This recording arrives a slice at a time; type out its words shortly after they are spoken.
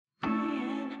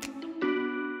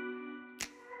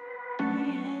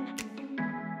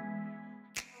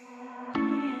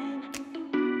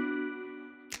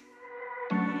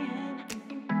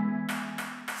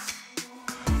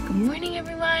morning,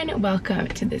 everyone. Welcome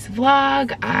to this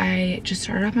vlog. I just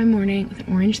started off my morning with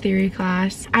an Orange Theory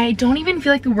class. I don't even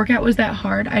feel like the workout was that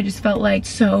hard. I just felt like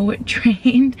so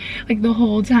drained like the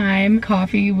whole time.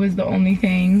 Coffee was the only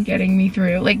thing getting me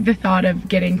through. Like the thought of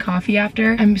getting coffee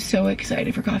after. I'm so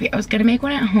excited for coffee. I was gonna make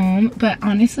one at home, but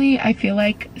honestly, I feel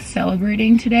like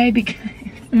celebrating today because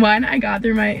one, I got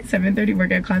through my 7:30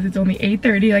 workout class. It's only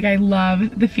 8:30. Like, I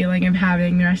love the feeling of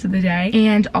having the rest of the day.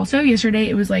 And also yesterday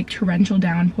it was like torrential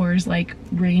downpours, like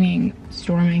raining,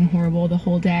 storming, horrible the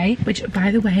whole day. Which,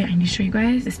 by the way, I need to show you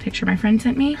guys this picture my friend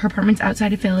sent me. Her apartment's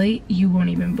outside of Philly. You won't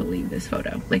even believe this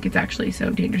photo. Like, it's actually so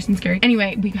dangerous and scary.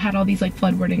 Anyway, we had all these like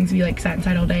flood warnings. We like sat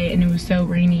inside all day and it was so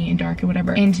rainy and dark and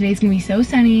whatever. And today's gonna be so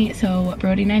sunny. So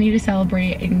Brody and I need to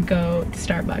celebrate and go to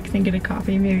Starbucks and get a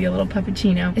coffee, maybe a little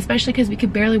puppuccino. Especially because we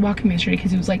could barely walk him yesterday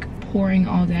because it was like pouring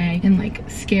all day and like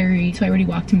scary. So I already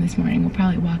walked him this morning. We'll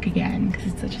probably walk again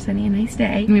because it's such a sunny and nice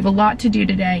day. And we have a lot to do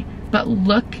today. But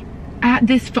look at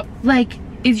this, like,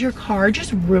 is your car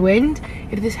just ruined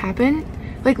if this happened?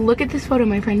 Like, look at this photo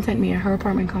my friend sent me at her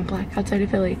apartment complex outside of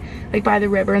Philly, like by the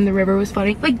river, and the river was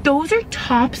flooding. Like, those are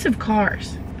tops of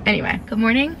cars. Anyway, good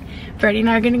morning. Freddie and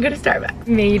I are gonna go to Starbucks.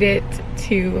 Made it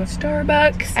to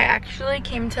Starbucks. I actually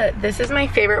came to, this is my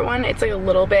favorite one. It's like a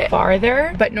little bit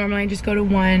farther, but normally I just go to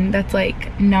one that's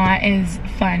like not as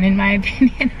fun in my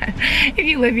opinion. If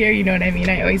you live here, you know what I mean.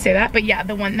 I always say that. But yeah,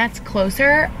 the one that's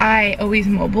closer, I always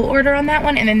mobile order on that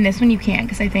one. And then this one you can't,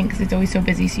 because I think because it's always so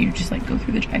busy, so you just like go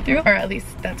through the drive-thru. Or at least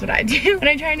that's what I do. What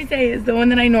I'm trying to say is the one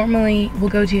that I normally will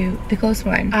go to, the close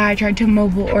one, I tried to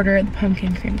mobile order the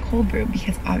pumpkin cream cold brew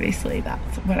because obviously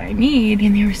that's what I need,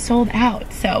 and they were sold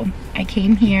out. So I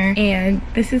came here, and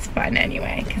this is fun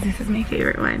anyway because this is my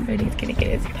favorite one. Freddie's gonna get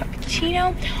his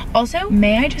cappuccino. Also,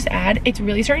 may I just add, it's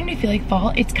really starting to feel like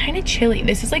fall. It's kind of chilly.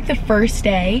 This is like the first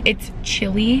day it's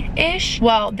chilly-ish.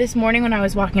 Well, this morning when I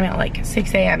was walking at like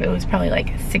 6 a.m. it was probably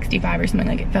like 65 or something.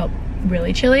 Like, it felt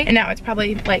really chilly, and now it's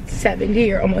probably like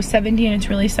 70 or almost 70, and it's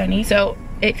really sunny, so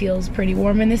it feels pretty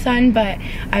warm in the sun. But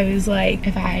I was like,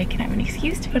 if I can have an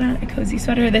excuse to put on a cozy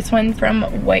sweater. This one's from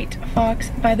White Fox,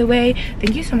 by the way.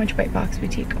 Thank you so much, White Fox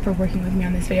Boutique, for working with me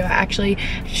on this video. I actually,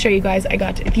 to show you guys, I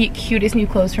got the cutest new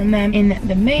clothes from them in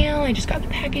the mail. I just got the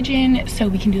package in, so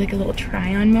we can do like a little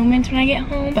try-on moment when I get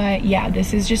home. But yeah,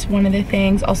 this is just one of the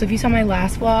things. Also, if you saw my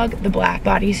last vlog, the black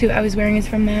bodysuit I was wearing is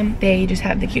from them. They just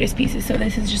have the cutest pieces. So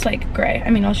this is just like gray.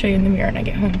 I mean, I'll show you in the mirror when I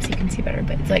get home so you can see better,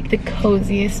 but it's like the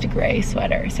coziest gray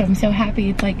sweater. So I'm so happy.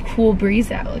 It's like cool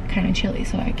breeze out, like kind of chilly,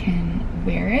 so I can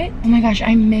wear it. Oh my gosh,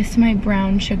 I miss my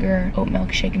brown sugar oat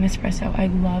milk shake and espresso. I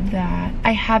love that.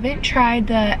 I haven't tried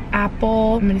the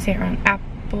apple, I'm gonna say it wrong, apple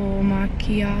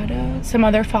macchiato, some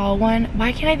other fall one.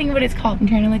 Why can't I think of what it's called? I'm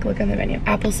trying to like look on the menu.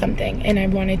 Apple something, and I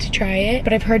wanted to try it,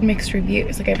 but I've heard mixed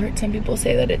reviews. Like, I've heard some people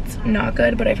say that it's not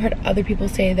good, but I've heard other people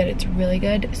say that it's really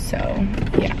good. So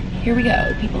yeah, here we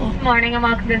go, people. Good morning and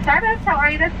welcome to Starbucks. How are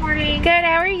you this morning? Good,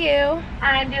 how are you?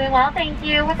 I'm doing well, thank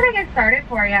you. What can I get started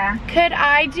for you? Could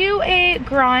I do a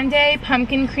grande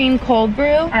pumpkin cream cold brew?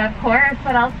 Of course.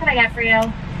 What else can I get for you?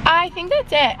 I think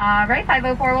that's it. All right,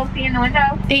 504, we'll see you in the window.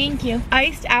 Thank you.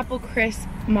 Iced apple crisp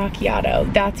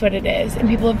macchiato, that's what it is. And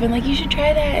people have been like, you should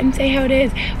try that and say how it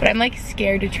is. But I'm like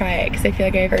scared to try it because I feel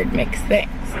like I've heard mixed things.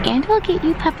 And we'll get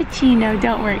you puppuccino,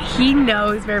 don't worry. He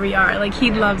knows where we are. Like,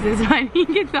 he loves this one. He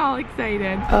gets all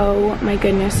excited. Oh my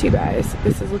goodness, you guys.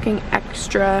 This is looking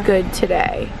extra good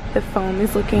today. The foam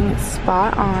is looking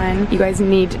spot on. You guys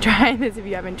need to try this if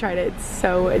you haven't tried it. It's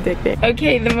so addicting.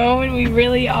 Okay, the moment we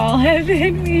really all have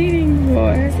been waiting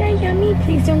for. Is that yummy?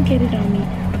 Please don't get it on me.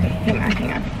 Okay,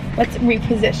 hang on. Let's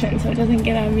reposition so it doesn't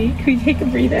get on me. Can we take a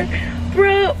breather?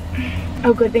 Bro!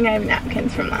 Oh, good thing I have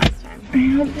napkins from last time. I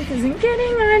hope this isn't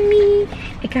getting on me.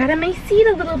 It got on my seat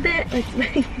a little bit.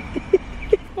 Let's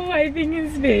wiping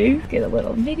his face. Get a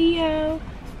little video.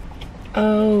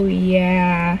 Oh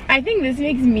yeah. I think this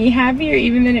makes me happier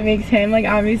even than it makes him. Like,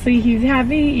 obviously he's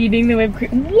happy eating the whipped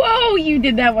cream. Whoa, you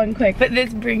did that one quick. But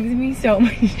this brings me so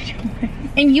much joy.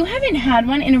 And you haven't had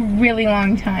one in a really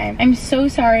long time. I'm so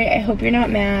sorry. I hope you're not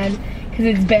mad because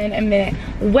it's been a minute.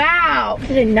 Wow,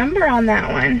 put a number on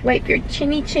that one. Wipe your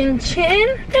chinny chin chin.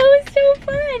 That was so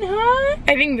fun, huh?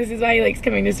 I think this is why he likes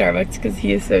coming to Starbucks, because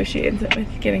he associates it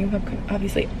with getting a popcorn,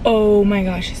 obviously. Oh my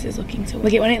gosh, this is looking so,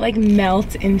 look at when it like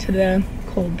melts into the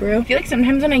cold brew. I feel like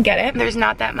sometimes when I get it, there's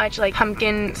not that much like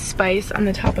pumpkin spice on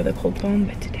the top of the cold foam,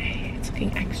 but today it's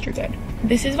looking extra good.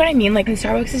 This is what I mean, like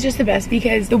Starbucks is just the best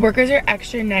because the workers are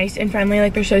extra nice and friendly.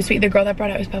 Like they're so sweet. The girl that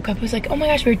brought out his cup was like, oh my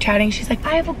gosh, we were chatting. She's like,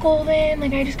 I have a golden,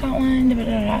 like I just got one, da, da,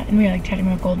 da, da. And we were like chatting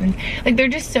about golden. Like they're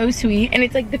just so sweet, and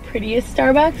it's like the prettiest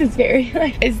Starbucks. It's very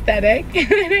like aesthetic. And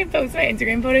then I post my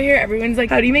Instagram photo here. Everyone's like,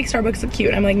 how do you make Starbucks look cute?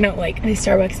 And I'm like, no, like this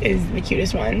Starbucks is the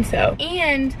cutest one. So,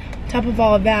 and on top of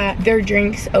all of that, their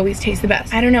drinks always taste the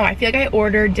best. I don't know, I feel like I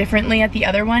order differently at the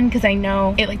other one because I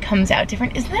know it like comes out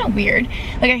different. Isn't that weird?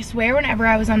 Like I swear whenever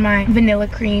I was on my vanilla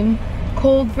cream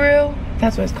cold brew,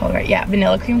 that's what it's called, right? Yeah,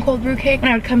 vanilla cream cold brew cake.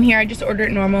 When I would come here, I just order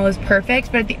it normal as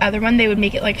perfect, but at the other one, they would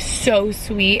make it like so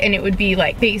sweet, and it would be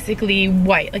like basically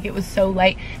white. Like it was so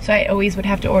light, so I always would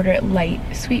have to order it light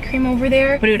sweet cream over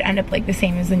there, but it would end up like the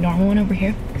same as the normal one over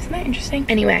here. Isn't that interesting?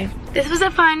 Anyway, this was a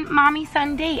fun mommy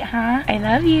son date, huh? I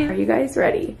love you. Are you guys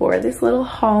ready for this little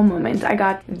haul moment? I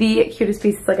got the cutest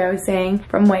pieces, like I was saying,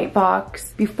 from White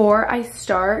Fox. Before I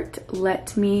start,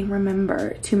 let me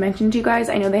remember to mention to you guys,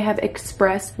 I know they have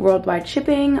express worldwide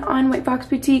shipping on White Fox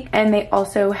Boutique, and they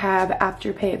also have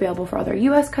Afterpay available for other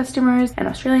US customers and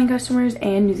Australian customers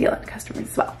and New Zealand customers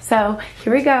as well. So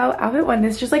here we go. Outfit one.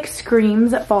 This just like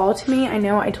screams fall to me. I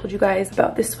know I told you guys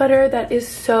about this sweater that is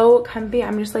so comfy.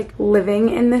 I'm just like living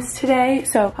in this today.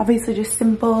 So obviously just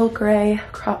simple gray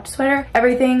cropped sweater.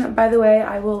 Everything, by the way,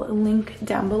 I will link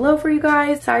down below for you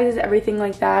guys. Sizes, everything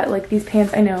like that. Like these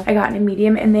pants, I know I got in a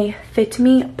medium and they fit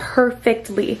me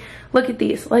perfectly. Look at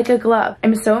these, like a glove.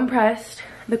 I'm so impressed.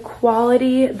 The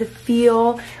quality, the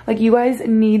feel, like you guys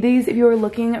need these if you are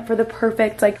looking for the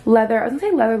perfect like leather, I was gonna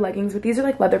say leather leggings, but these are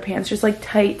like leather pants, just like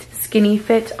tight, skinny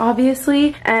fit,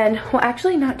 obviously. And well,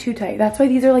 actually not too tight. That's why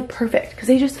these are like perfect, because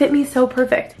they just fit me so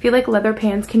perfect. I feel like leather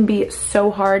pants can be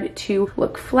so hard to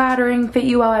look flattering, fit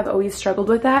you well. I've always struggled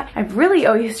with that. I've really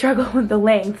always struggled with the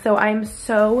length, so I'm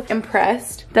so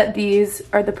impressed that these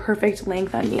are the perfect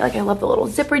length on me. Like I love the little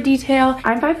zipper detail.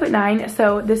 I'm 5'9",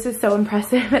 so this is so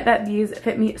impressive that these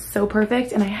fit me so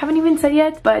perfect. And I haven't even said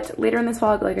yet, but later in this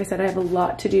vlog, like I said, I have a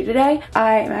lot to do today.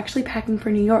 I am actually packing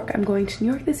for New York. I'm going to New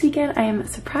York this weekend. I am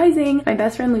surprising my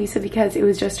best friend Lisa because it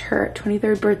was just her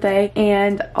 23rd birthday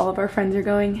and all of our friends are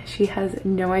going. She has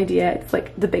no idea. It's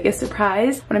like the biggest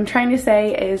surprise. What I'm trying to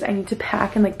say is I need to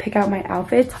pack and like pick out my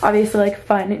outfits. Obviously like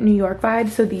fun New York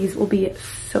vibes, so these will be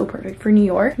so perfect for New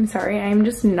York. I'm sorry, I am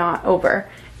just not over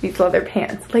these leather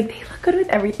pants. Like they look good with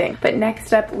everything. But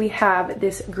next up we have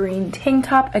this green tank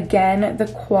top. Again, the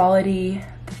quality,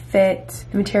 the fit,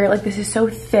 the material, like this is so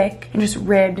thick and just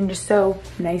ribbed and just so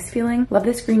nice feeling. Love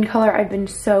this green color. I've been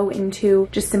so into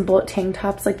just simple tank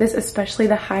tops like this, especially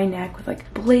the high neck with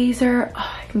like blazer.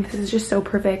 Oh, I think this is just so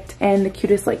perfect. And the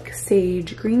cutest like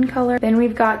sage green color. Then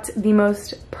we've got the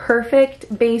most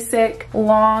perfect basic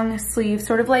long sleeve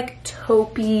sort of like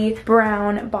taupey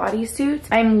brown bodysuit.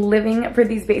 I'm living for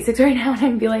these basics right now, and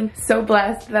I'm feeling so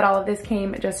blessed that all of this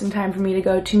came just in time for me to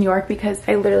go to New York, because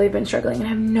I literally have been struggling and I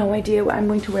have no idea what I'm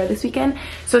going to wear this weekend.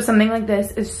 So something like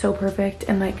this is so perfect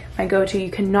and like my go-to. You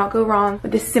cannot go wrong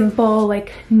with this simple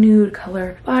like nude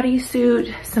color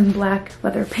bodysuit, some black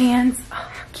leather pants. Oh,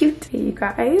 how cute. Hey, you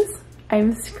guys.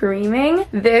 I'm screaming.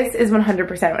 This is 100%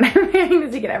 when I'm wearing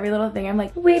this. You get every little thing. I'm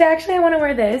like, wait, actually I want to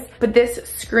wear this. But this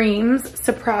screams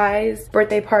surprise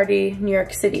birthday party New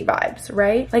York City vibes,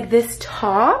 right? Like this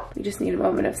top, we just need a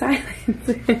moment of silence.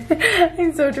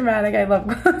 I'm so dramatic. I love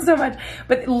clothes so much.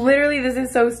 But literally this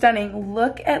is so stunning.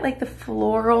 Look at like the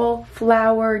floral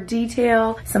flower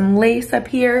detail, some lace up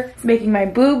here. It's making my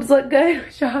boobs look good.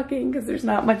 Shocking because there's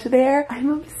not much there.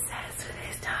 I'm obsessed.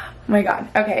 Oh my god.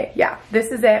 Okay, yeah,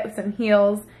 this is it with some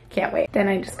heels. Can't wait. Then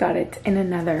I just got it in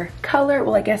another color,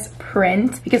 well I guess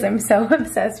print, because I'm so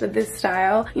obsessed with this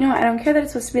style. You know, I don't care that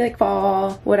it's supposed to be like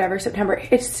fall, whatever, September.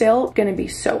 It's still gonna be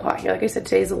so hot here. Like I said,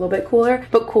 today's a little bit cooler,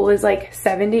 but cool is like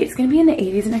 70. It's gonna be in the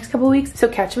 80s the next couple weeks. So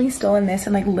catch me still in this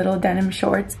and like little denim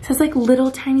shorts. It has like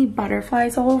little tiny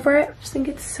butterflies all over it. I just think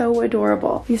it's so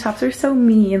adorable. These tops are so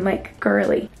me and like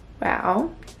girly.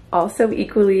 Wow. Also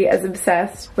equally as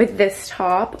obsessed with this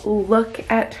top. Look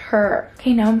at her.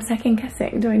 Okay, now I'm second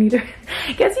guessing. Do I need to?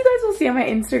 I guess you guys will see on my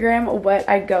Instagram what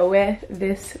I go with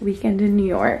this weekend in New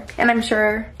York. And I'm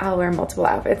sure I'll wear multiple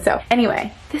outfits. So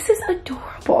anyway, this is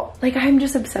adorable. Like I'm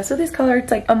just obsessed with this color.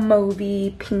 It's like a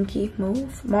mauvey, pinky,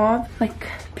 mauve, like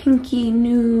pinky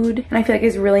nude. And I feel like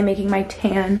it's really making my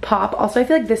tan pop. Also, I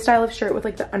feel like this style of shirt with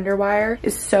like the underwire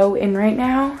is so in right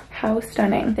now. How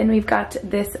stunning. Then we've got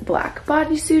this black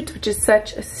bodysuit, which is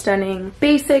such a stunning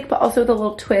basic, but also the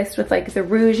little twist with like the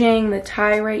rouging, the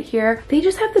tie right here. They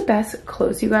just have the best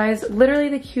clothes, you guys. Literally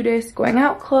the cutest going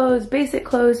out clothes, basic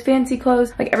clothes, fancy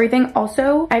clothes, like everything.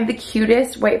 Also, I have the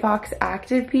cutest White Fox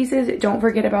active pieces. Don't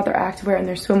forget about their activewear and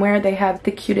their swimwear. They have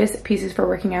the cutest pieces for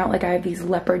working out. Like I have these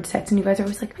leopard sets and you guys are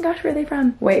always like, oh my gosh, where are they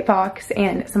from? White Fox,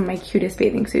 and some of my cutest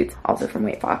bathing suits also from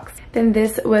White Fox. Then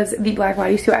this was the black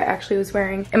bodysuit I actually was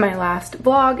wearing in my last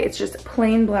vlog. It's just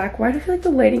plain black. Why do I feel like the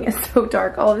lighting is so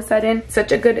dark all of a sudden?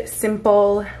 Such a good,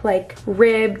 simple, like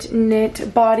ribbed knit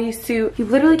bodysuit. You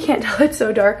literally can't tell it's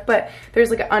so dark, but there's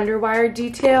like an underwire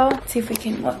detail. Let's see if we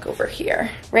can look over here.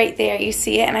 Right there, you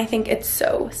see it, and I think it's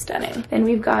so stunning. Then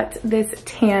we've got this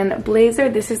tan blazer.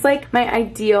 This is like my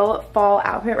ideal fall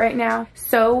outfit right now.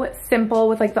 So simple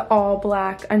with like the all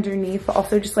black underneath, but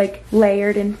also just like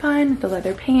layered and fun with the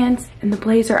leather pants and the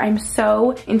blazer. I'm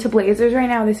so into blazers right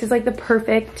now. This is like the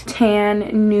perfect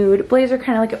tan nude blazer,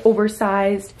 kind of like an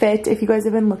oversized fit. If you guys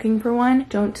have been looking for one,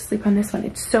 don't sleep on this one.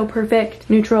 It's so perfect.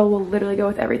 Neutral will literally go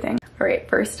with everything. All right,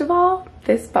 first of all,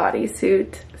 this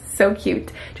bodysuit. So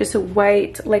cute. Just a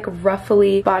white, like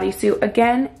ruffly bodysuit.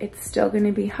 Again, it's still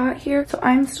gonna be hot here, so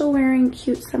I'm still wearing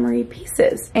cute summery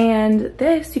pieces. And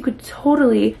this, you could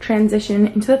totally transition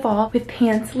into the fall with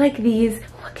pants like these.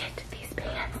 Look at these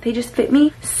pants. They just fit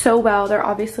me so well. They're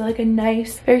obviously like a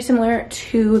nice, very similar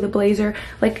to the blazer,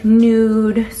 like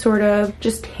nude, sort of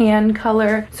just tan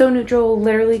color. So neutral, will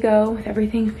literally go with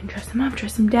everything. You can dress them up,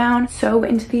 dress them down. So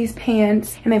into these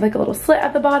pants, and they have like a little slit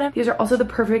at the bottom. These are also the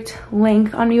perfect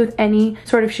length on me with any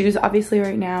sort of shoes, obviously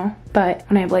right now. But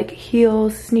when I have like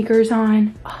heels, sneakers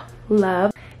on, oh,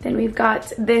 love. Then we've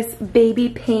got this baby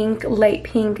pink, light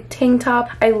pink tank top.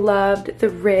 I loved the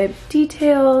rib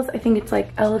details. I think it's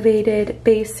like elevated,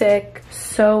 basic,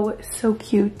 so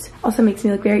cute. Also makes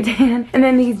me look very tan. And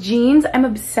then these jeans I'm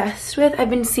obsessed with. I've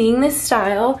been seeing this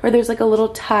style where there's like a little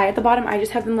tie at the bottom. I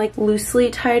just have them like loosely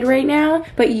tied right now,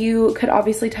 but you could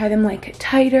obviously tie them like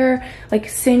tighter, like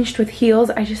cinched with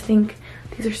heels. I just think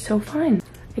these are so fun.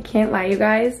 I can't lie, you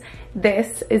guys.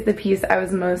 This is the piece I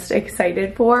was most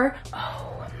excited for. Oh.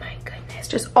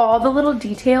 Just all the little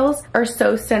details are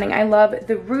so stunning. I love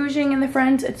the rouging in the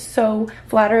front. It's so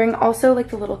flattering. Also like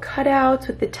the little cutouts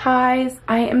with the ties.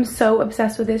 I am so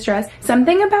obsessed with this dress.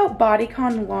 Something about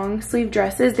bodycon long sleeve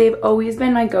dresses, they've always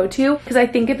been my go-to, because I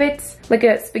think if it's like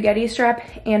a spaghetti strap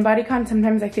and bodycon,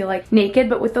 sometimes I feel like naked,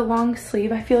 but with the long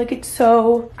sleeve, I feel like it's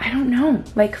so, I don't know,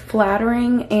 like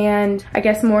flattering and I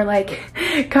guess more like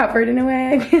covered in a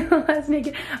way. I feel less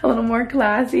naked, a little more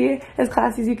classy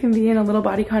as you can be in a little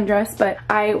bodycon dress. But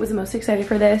I was the most excited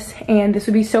for this, and this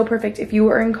would be so perfect if you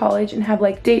were in college and have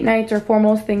like date nights or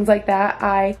formals, things like that.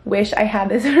 I wish I had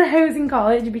this when I was in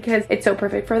college because it's so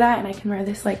perfect for that, and I can wear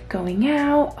this like going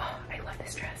out. Oh, I love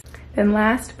this dress. Then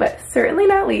last but certainly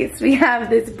not least, we have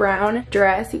this brown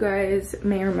dress. You guys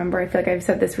may remember, I feel like I've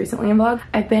said this recently in vlog.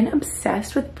 I've been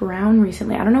obsessed with brown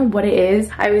recently. I don't know what it is.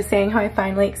 I was saying how I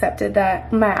finally accepted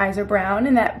that my eyes are brown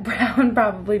and that brown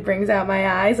probably brings out my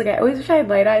eyes. Like I always wish I had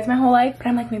light eyes my whole life, but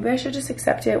I'm like, maybe I should just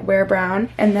accept it, wear brown,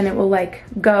 and then it will like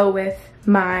go with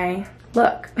my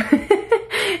look.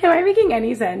 Am I making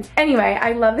any sense? Anyway,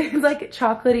 I love this like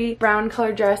chocolatey brown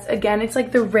colored dress. Again, it's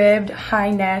like the ribbed high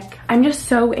neck. I'm just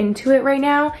so into it right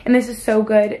now, and this is so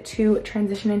good to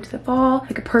transition into the fall.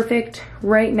 Like a perfect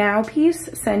right now piece,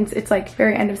 since it's like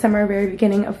very end of summer, very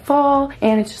beginning of fall,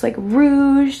 and it's just like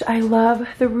rouged. I love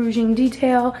the rouging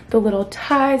detail, the little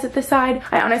ties at the side.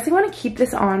 I honestly want to keep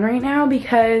this on right now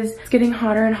because it's getting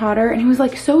hotter and hotter, and it was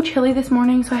like so chilly this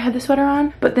morning, so I had the sweater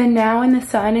on. But then now in the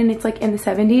sun and it's like in the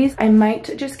 70s, I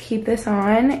might just keep this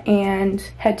on and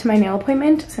head to my nail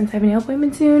appointment, since I have a nail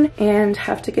appointment soon, and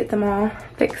have to get them all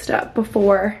fixed up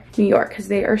before New York because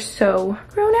they are so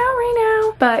grown out right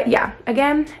now. But yeah,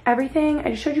 again, everything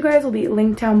I just showed you guys will be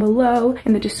linked down below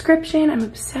in the description. I'm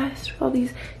obsessed with all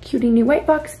these cutie new White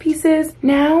Fox pieces.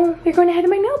 Now we're going to head to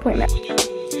my nail appointment.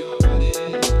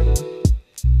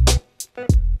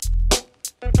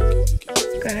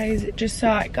 Guys, just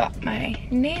saw I got my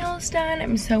nails done.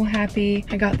 I'm so happy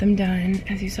I got them done.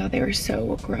 As you saw, they were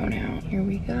so grown out. Here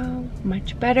we go,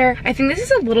 much better. I think this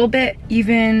is a little bit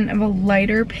even of a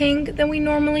lighter pink than we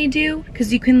normally do,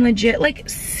 because you can legit like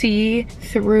see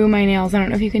through my nails. I don't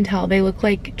know if you can tell, they look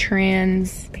like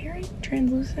transparent.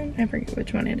 translucent? I forget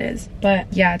which one it is. But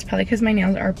yeah, it's probably because my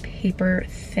nails are paper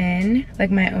thin,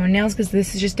 like my own nails, because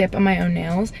this is just dip on my own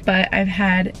nails. But I've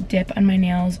had dip on my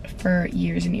nails for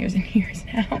years and years and years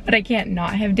now. But I can't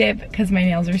not have dip because my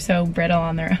nails are so brittle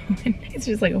on their own. It's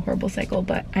just like a horrible cycle,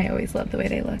 but I always love the way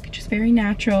they look. Just very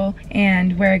natural.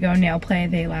 And where I go nail play,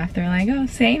 they laugh. They're like, oh,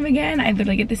 same again. I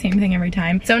literally get the same thing every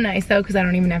time. So nice though, because I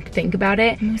don't even have to think about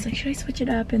it. I'm always like, should I switch it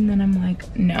up? And then I'm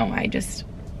like, no, I just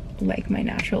like my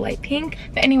natural light pink.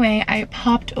 But anyway, I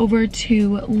popped over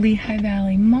to Lehigh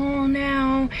Valley Mall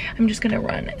now. I'm just gonna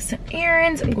run some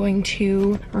errands. I'm going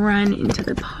to run into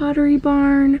the Pottery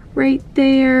Barn right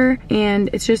there. And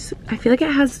it's just, I feel like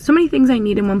it has so many things I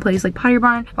need in one place, like Pottery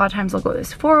Barn. A lot of times I'll go to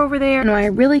Sephora over there. And why I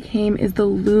really came is the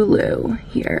Lulu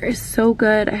here is so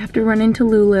good. I have to run into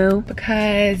Lulu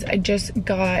because I just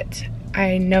got,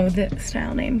 I know the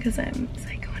style name because I'm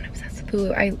psycho and obsessed with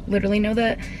Lulu. I literally know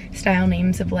the style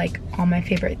names of like all my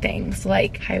favorite things,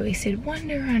 like high-waisted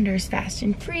Wonder Unders, fast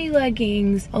and free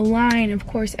leggings, Align, of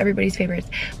course, everybody's favorites.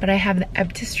 But I have the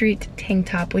Ebta Street tank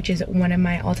top, which is one of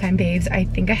my all-time faves. I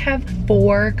think I have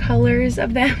 4 colors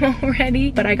of them already,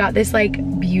 but I got this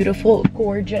like beautiful,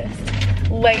 gorgeous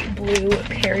light blue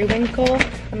periwinkle.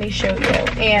 Let me show you.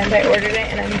 And I ordered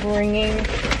it and I'm bringing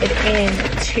it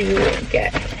in to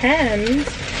get hemmed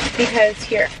because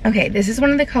here, okay, this is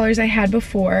one of the colors I had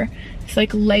before. It's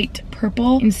like light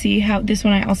purple, and see how this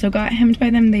one I also got hemmed by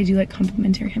them. They do like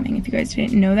complimentary hemming if you guys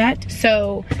didn't know that.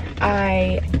 So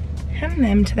I hem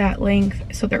them to that length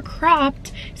so they're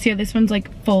cropped. See how this one's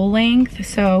like full length,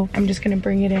 so I'm just gonna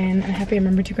bring it in. I have to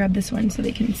remember to grab this one so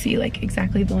they can see like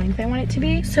exactly the length I want it to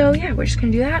be. So yeah, we're just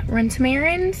gonna do that, run some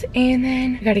errands, and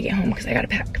then I gotta get home because I gotta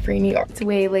pack for New York. It's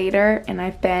way later and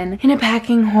I've been in a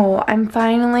packing hole. I'm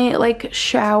finally like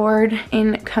showered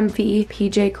in comfy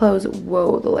PJ clothes.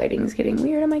 Whoa, the lighting's getting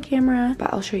weird on my camera,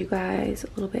 but I'll show you guys a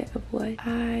little bit of what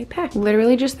I packed.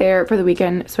 Literally just there for the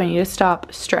weekend, so I need to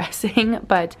stop stressing.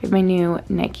 But I have my new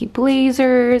Nike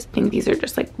blazers. I think these are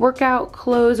just like workout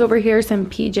clothes over here, some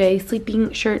PJ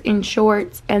sleeping shirt and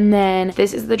shorts, and then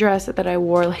this is the dress that I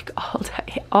wore like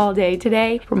all day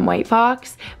today from White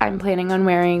Fox. I'm planning on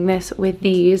wearing this with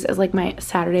these as like my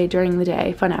Saturday during the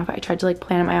day fun outfit. I tried to like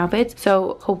plan out my outfits,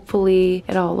 so hopefully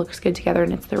it all looks good together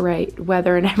and it's the right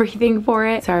weather and everything for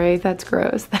it. Sorry if that's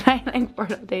gross that I like wore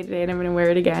it all day today and I'm gonna wear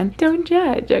it again. Don't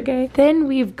judge, okay? Then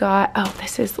we've got, oh,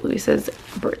 this is Luisa's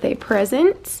birthday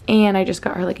present, and I just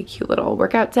got her like a cute little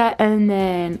workout set, and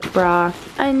then bra,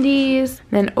 undies.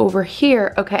 Then over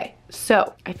here, okay,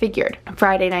 so I figured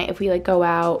Friday night if we like go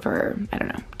out for, I don't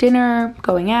know, dinner,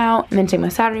 going out, and then same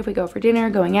with Saturday if we go for dinner,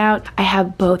 going out, I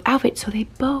have both outfits, so they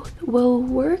both will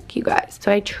work, you guys.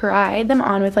 So I tried them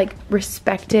on with like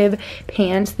respective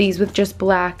pants, these with just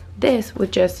black, this with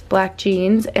just black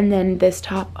jeans, and then this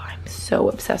top. Oh, I'm so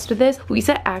obsessed with this.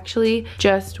 Lisa actually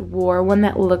just wore one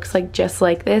that looks like just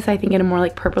like this, I think in a more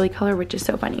like purpley color, which is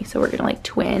so funny. So we're gonna like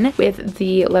twin with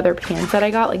the leather pants that I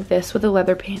got, like this with the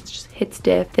leather pants, just hit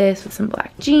stiff, this with some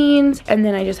black jeans, and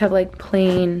then I just have like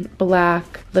plain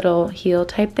black little heel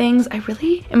type things. I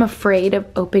really am afraid of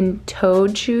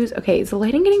open-toed shoes. Okay, is the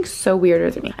lighting getting so weird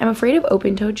with me? I'm afraid of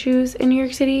open-toed shoes in New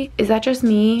York City. Is that just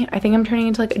me? I think I'm turning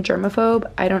into like a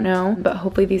germaphobe. I don't know, but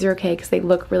hopefully these are okay because they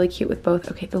look really cute with both.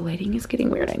 Okay, the lighting is getting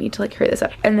weird. I need to like hurry this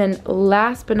up. And then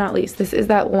last but not least, this is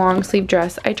that long sleeve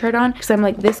dress I tried on because I'm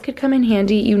like, this could come in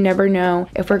handy. You never know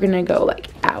if we're gonna go like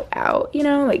out, you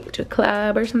know, like to a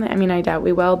club or something. I mean, I doubt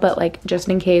we will, but like just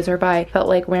in case, or if I felt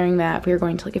like wearing that if we were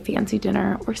going to like a fancy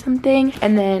dinner or something.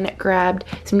 And then grabbed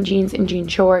some jeans and jean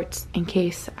shorts in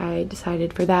case I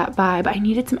decided for that vibe. I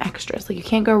needed some extras, like you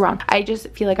can't go wrong. I just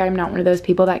feel like I'm not one of those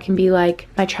people that can be like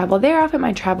my travel there outfit,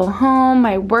 my travel home,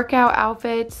 my workout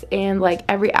outfits, and like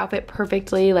every outfit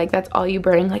perfectly, like that's all you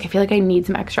bring. Like I feel like I need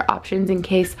some extra options in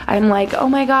case I'm like, oh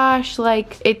my gosh,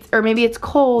 like it's, or maybe it's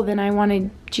cold and I wanted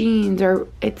jeans, or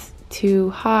it's too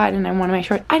hot and I wanted my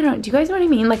shorts. I don't know, do you guys know what I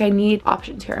mean? Like I need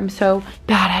options here. I'm so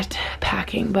bad at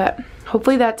packing, but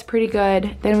hopefully that's pretty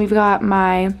good. Then we've got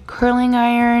my curling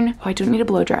iron. Oh, I don't need a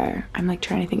blow dryer. I'm like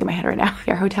trying to think in my head right now.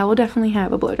 Our hotel will definitely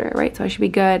have a blow dryer, right? So I should be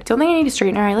good. Don't think I need a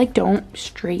straightener. I like don't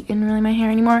straighten really my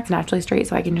hair anymore. It's naturally straight,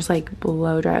 so I can just like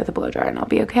blow dry with a blow dryer and I'll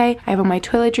be okay. I have all my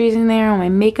toiletries in there, all my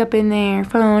makeup in there,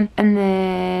 phone, and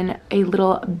then a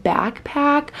little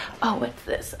backpack. Oh, what's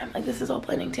this? I'm like, this is all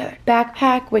blending together.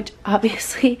 Backpack, which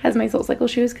obviously has my SoulCycle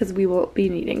shoes because we will be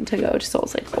needing to go to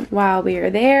SoulCycle while we are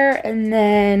there. And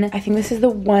then I think this is the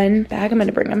one bag I'm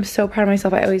gonna bring. I'm so proud of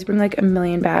myself. I always bring like a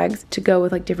million bags to go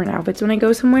with like different outfits when I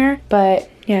go somewhere, but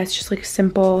yeah, it's just like a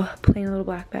simple plain little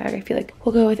black bag. I feel like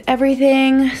we'll go with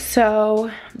everything. So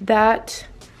that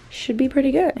should be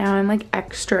pretty good. Now I'm like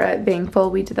extra thankful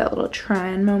we did that little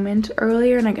try on moment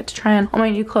earlier and I got to try on all my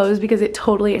new clothes because it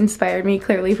totally inspired me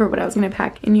clearly for what I was gonna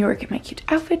pack in New York and my cute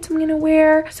outfits I'm gonna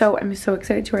wear. So I'm so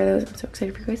excited to wear those. I'm so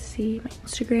excited for you guys to see my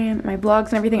Instagram, my vlogs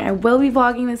and everything. I will be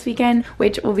vlogging this weekend,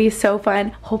 which will be so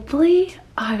fun. Hopefully,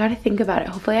 I gotta think about it.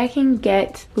 Hopefully I can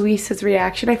get Luis's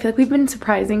reaction. I feel like we've been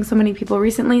surprising so many people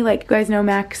recently. Like, you guys know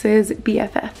Max's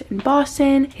BFF in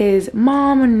Boston, his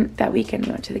mom, and that weekend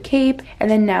we went to the Cape, and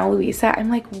then now Luisa. I'm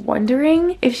like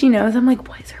wondering if she knows. I'm like,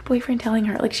 what is her boyfriend telling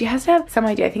her? Like, she has to have some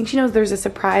idea. I think she knows there's a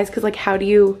surprise, because like, how do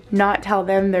you not tell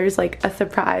them there's like a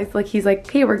surprise? Like, he's like,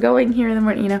 okay, we're going here in the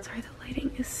morning, you know? Sorry, the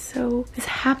lighting is so, this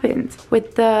happens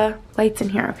with the lights in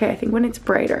here. Okay, I think when it's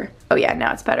brighter. Oh yeah,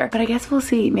 now it's better. But I guess we'll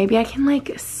see. Maybe I can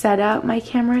like set up my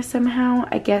camera somehow.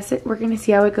 I guess we're gonna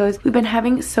see how it goes. We've been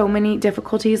having so many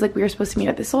difficulties. Like, we were supposed to meet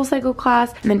at the SoulCycle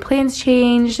class and then plans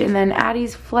changed, and then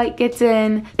Addie's flight gets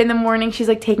in the morning. She's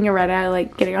like taking a red eye,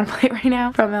 like getting on a flight right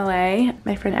now from LA.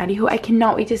 My friend Addie, who I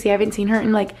cannot wait to see. I haven't seen her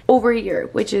in like over a year,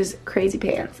 which is crazy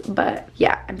pants. But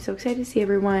yeah, I'm so excited to see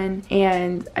everyone,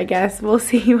 and I guess we'll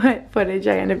see what footage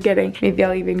I end up getting. Maybe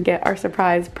I'll even get our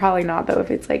surprise. Probably not though,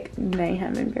 if it's like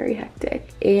mayhem and very hectic.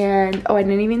 And oh, I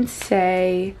didn't even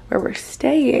say where we're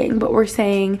staying, but we're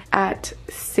staying at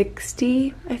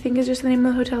 60, I think is just the name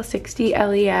of the hotel, 60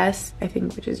 LES, I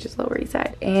think, which is just Lower East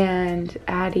Side. And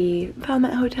Addie found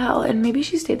that hotel, and maybe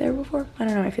she stayed there before. I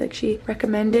don't know, I feel like she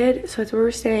recommended, so that's where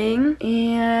we're staying.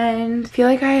 And I feel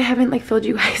like I haven't like filled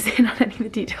you guys in on any of the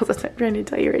details. That's what I'm trying to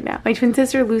tell you right now. My twin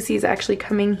sister Lucy is actually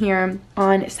coming here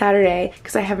on Saturday,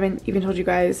 because I haven't even told you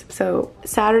guys. So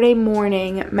Saturday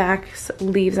morning, Max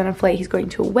leaves on a flight. He's going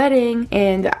to a wedding,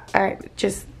 and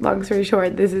just long story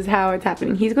short, this is how it's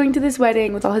happening. He's going to this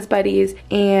wedding with all his buddies,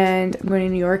 and I'm going to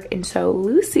New York, and so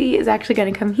Lucy is actually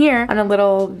going to come here on a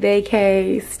little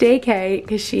vacay, staycay,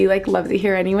 because she like loves it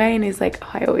here anyway, and is like,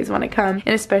 oh, I always want to come.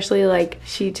 And especially like,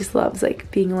 she just loves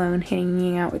like being alone,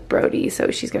 hanging out with Brody,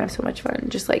 so she's gonna have so much fun,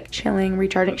 just like chilling,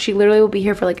 recharging. She literally will be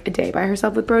here for like a day by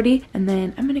herself with Brody, and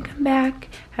then I'm gonna come back,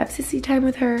 have sissy time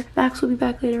with her. Max will be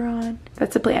back later on.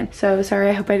 That's the plan. So sorry,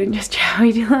 I hope I didn't just chat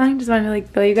way too long. Just wanted to like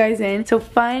fill you guys in. So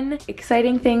fun,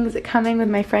 exciting things coming with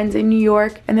my friends in New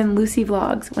York, and then Lucy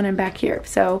vlogs when I'm back here.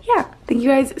 So yeah, thank you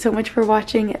guys so much for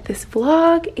watching this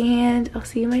vlog, and I'll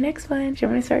see you in my next one. I'm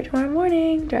gonna start tomorrow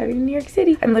morning driving to New York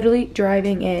City. I'm literally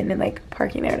driving in and like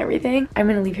parking there and everything. I'm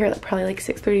gonna leave here like probably like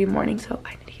 6:30 in the morning, so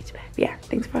I need to get to bed. But yeah,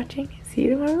 thanks for watching. See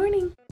you tomorrow morning.